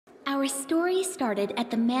Our story started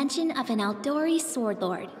at the mansion of an Aldori sword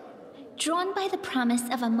lord. Drawn by the promise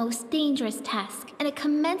of a most dangerous task and a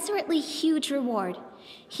commensurately huge reward,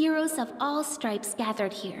 heroes of all stripes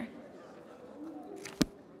gathered here.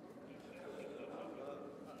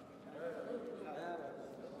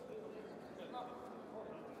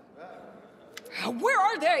 Where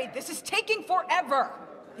are they? This is taking forever!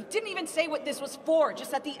 They didn't even say what this was for,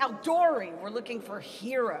 just that the Aldori were looking for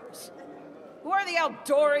heroes. Who are the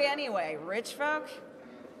Aldori anyway? Rich folk?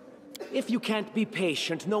 If you can't be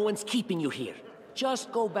patient, no one's keeping you here.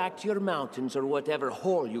 Just go back to your mountains or whatever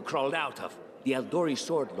hole you crawled out of. The Aldori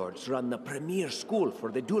sword lords run the premier school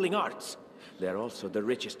for the dueling arts. They're also the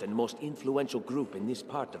richest and most influential group in this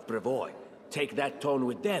part of Brevoy. Take that tone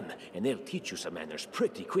with them, and they'll teach you some manners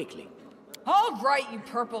pretty quickly. All right, you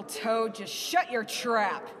purple toad, just shut your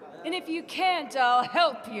trap. And if you can't, I'll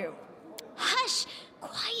help you. Hush!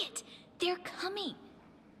 Quiet! They're coming.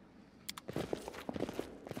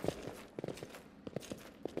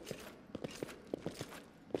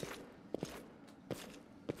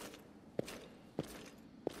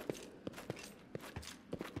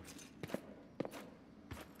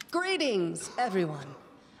 Greetings, everyone.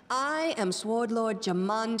 I am Sword Lord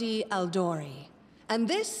Jamandi Aldori, and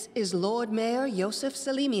this is Lord Mayor Yosef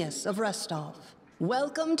Selimius of Restov.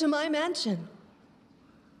 Welcome to my mansion.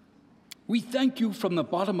 We thank you from the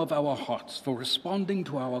bottom of our hearts for responding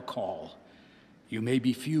to our call. You may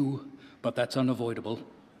be few, but that's unavoidable.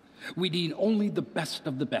 We need only the best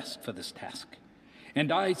of the best for this task.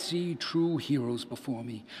 And I see true heroes before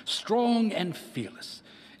me, strong and fearless,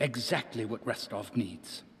 exactly what Restov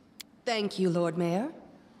needs. Thank you, Lord Mayor.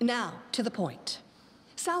 Now, to the point.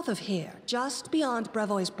 South of here, just beyond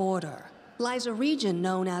Brevoy's border, lies a region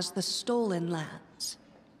known as the Stolen Lands.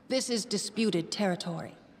 This is disputed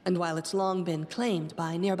territory, and while it's long been claimed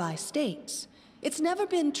by nearby states, it's never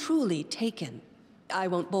been truly taken. I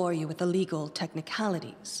won't bore you with the legal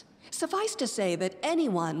technicalities. Suffice to say that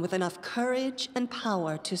anyone with enough courage and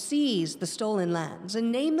power to seize the Stolen Lands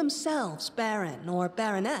and name themselves Baron or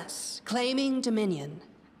Baroness, claiming dominion,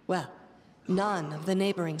 well, none of the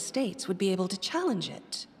neighboring states would be able to challenge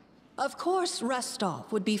it. Of course,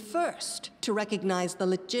 Restov would be first to recognize the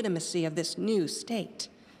legitimacy of this new state,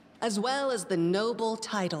 as well as the noble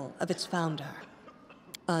title of its founder.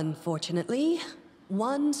 Unfortunately,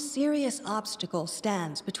 one serious obstacle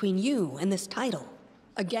stands between you and this title.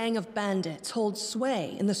 A gang of bandits holds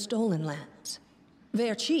sway in the Stolen Lands.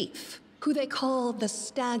 Their chief, who they call the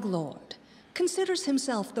Stag Lord, considers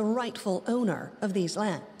himself the rightful owner of these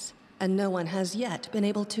lands, and no one has yet been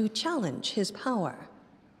able to challenge his power.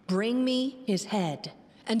 Bring me his head,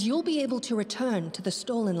 and you'll be able to return to the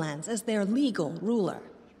Stolen Lands as their legal ruler.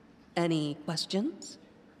 Any questions?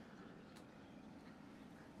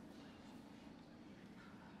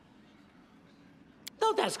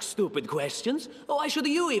 Don't ask stupid questions. Why should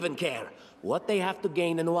you even care? What they have to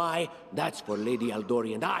gain and why, that's for Lady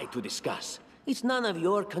Aldori and I to discuss. It's none of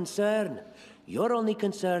your concern. Your only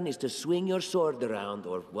concern is to swing your sword around,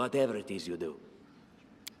 or whatever it is you do.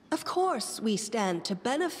 Of course, we stand to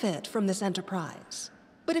benefit from this enterprise.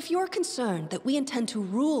 But if you're concerned that we intend to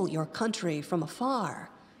rule your country from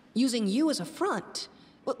afar, using you as a front,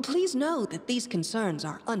 well, please know that these concerns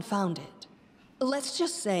are unfounded. Let's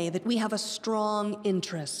just say that we have a strong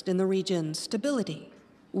interest in the region's stability.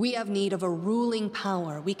 We have need of a ruling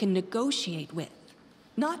power we can negotiate with,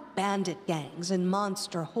 not bandit gangs and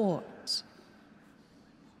monster hordes.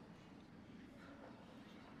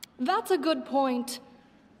 That's a good point.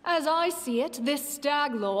 As I see it, this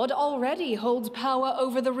Stag Lord already holds power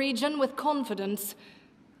over the region with confidence.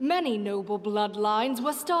 Many noble bloodlines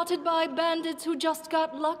were started by bandits who just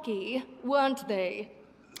got lucky, weren't they?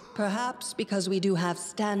 Perhaps because we do have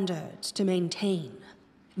standards to maintain.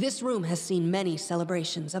 This room has seen many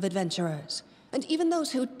celebrations of adventurers, and even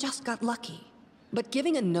those who just got lucky. But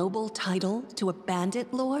giving a noble title to a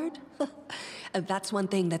bandit lord? That's one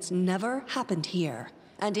thing that's never happened here,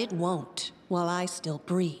 and it won't while I still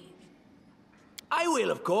breathe. I will,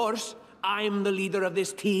 of course. I'm the leader of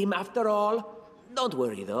this team, after all. Don't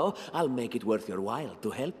worry, though. I'll make it worth your while to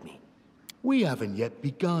help me. We haven't yet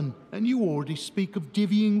begun, and you already speak of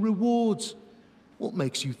divvying rewards. What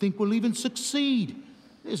makes you think we'll even succeed?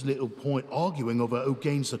 There's little point arguing over who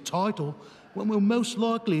gains the title when we'll most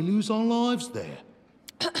likely lose our lives there.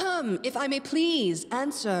 If I may please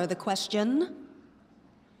answer the question.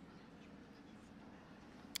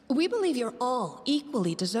 We believe you're all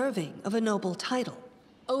equally deserving of a noble title.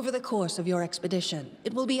 Over the course of your expedition,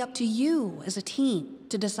 it will be up to you as a team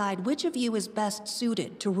to decide which of you is best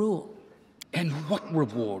suited to rule. And what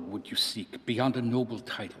reward would you seek beyond a noble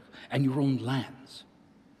title and your own lands?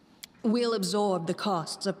 We'll absorb the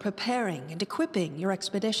costs of preparing and equipping your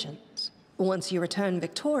expeditions. Once you return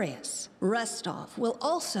victorious, Restov will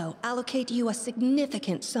also allocate you a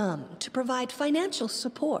significant sum to provide financial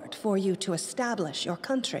support for you to establish your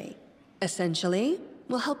country. Essentially,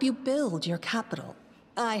 we'll help you build your capital.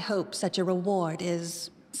 I hope such a reward is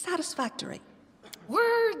satisfactory.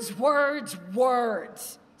 Words, words,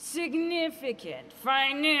 words. Significant,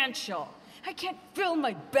 financial. I can't fill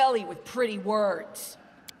my belly with pretty words.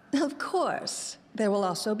 Of course. There will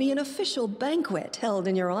also be an official banquet held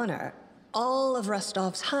in your honor. All of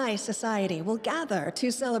Rostov's high society will gather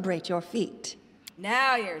to celebrate your feat.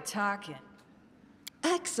 Now you're talking.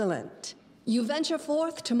 Excellent. You venture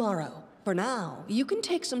forth tomorrow. For now, you can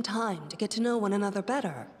take some time to get to know one another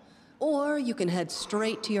better. Or you can head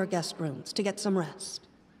straight to your guest rooms to get some rest.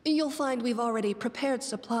 You'll find we've already prepared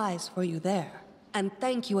supplies for you there. And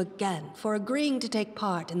thank you again for agreeing to take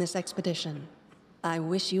part in this expedition. I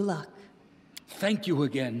wish you luck. Thank you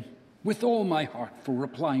again, with all my heart, for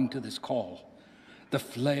replying to this call. The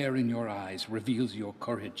flare in your eyes reveals your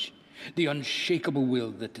courage, the unshakable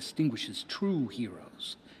will that distinguishes true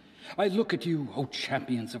heroes. I look at you, O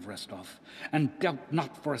champions of Restov, and doubt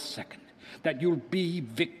not for a second that you'll be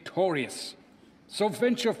victorious. So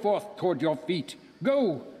venture forth toward your feet.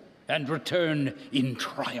 Go, and return in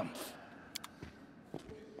triumph.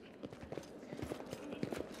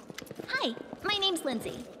 Hi, my name's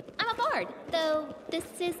Lindsay. I'm a bard, though this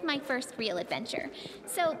is my first real adventure.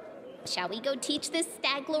 So, shall we go teach this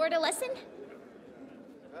stag lord a lesson?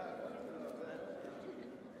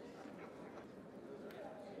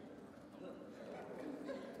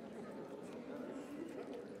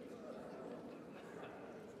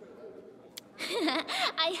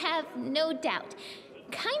 I have no doubt.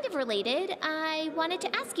 Kind of related, I wanted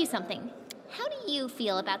to ask you something. How do you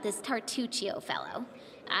feel about this Tartuccio fellow?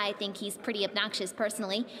 I think he's pretty obnoxious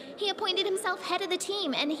personally. He appointed himself head of the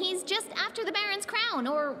team, and he's just after the Baron's crown,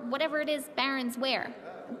 or whatever it is barons wear.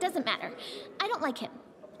 Doesn't matter. I don't like him.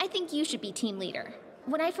 I think you should be team leader.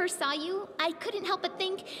 When I first saw you, I couldn't help but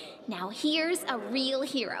think, now here's a real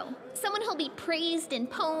hero. Someone who'll be praised in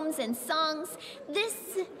poems and songs.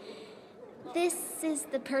 This is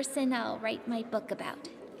the person I'll write my book about.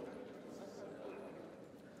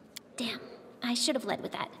 Damn, I should have led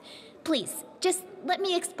with that. Please, just let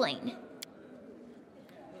me explain.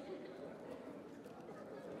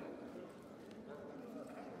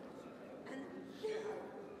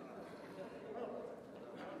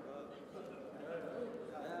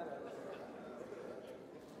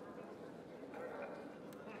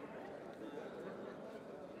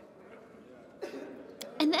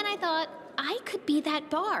 And then I thought, I could be that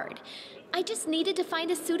bard. I just needed to find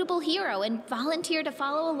a suitable hero and volunteer to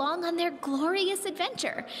follow along on their glorious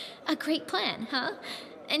adventure. A great plan, huh?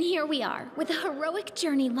 And here we are, with a heroic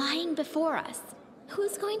journey lying before us.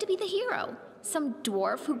 Who's going to be the hero? Some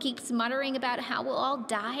dwarf who keeps muttering about how we'll all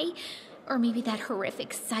die? Or maybe that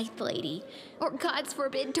horrific scythe lady? Or, God's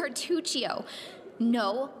forbid, Tartuccio?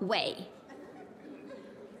 No way.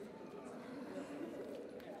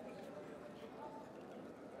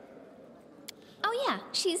 Oh yeah,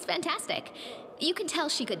 she's fantastic. You can tell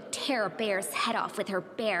she could tear a bear's head off with her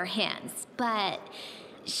bare hands, but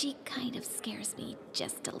she kind of scares me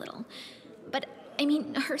just a little. But, I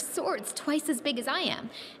mean, her sword's twice as big as I am.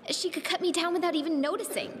 She could cut me down without even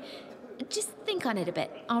noticing. Just think on it a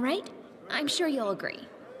bit, all right? I'm sure you'll agree.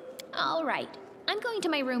 All right, I'm going to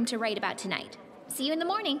my room to write about tonight. See you in the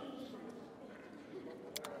morning.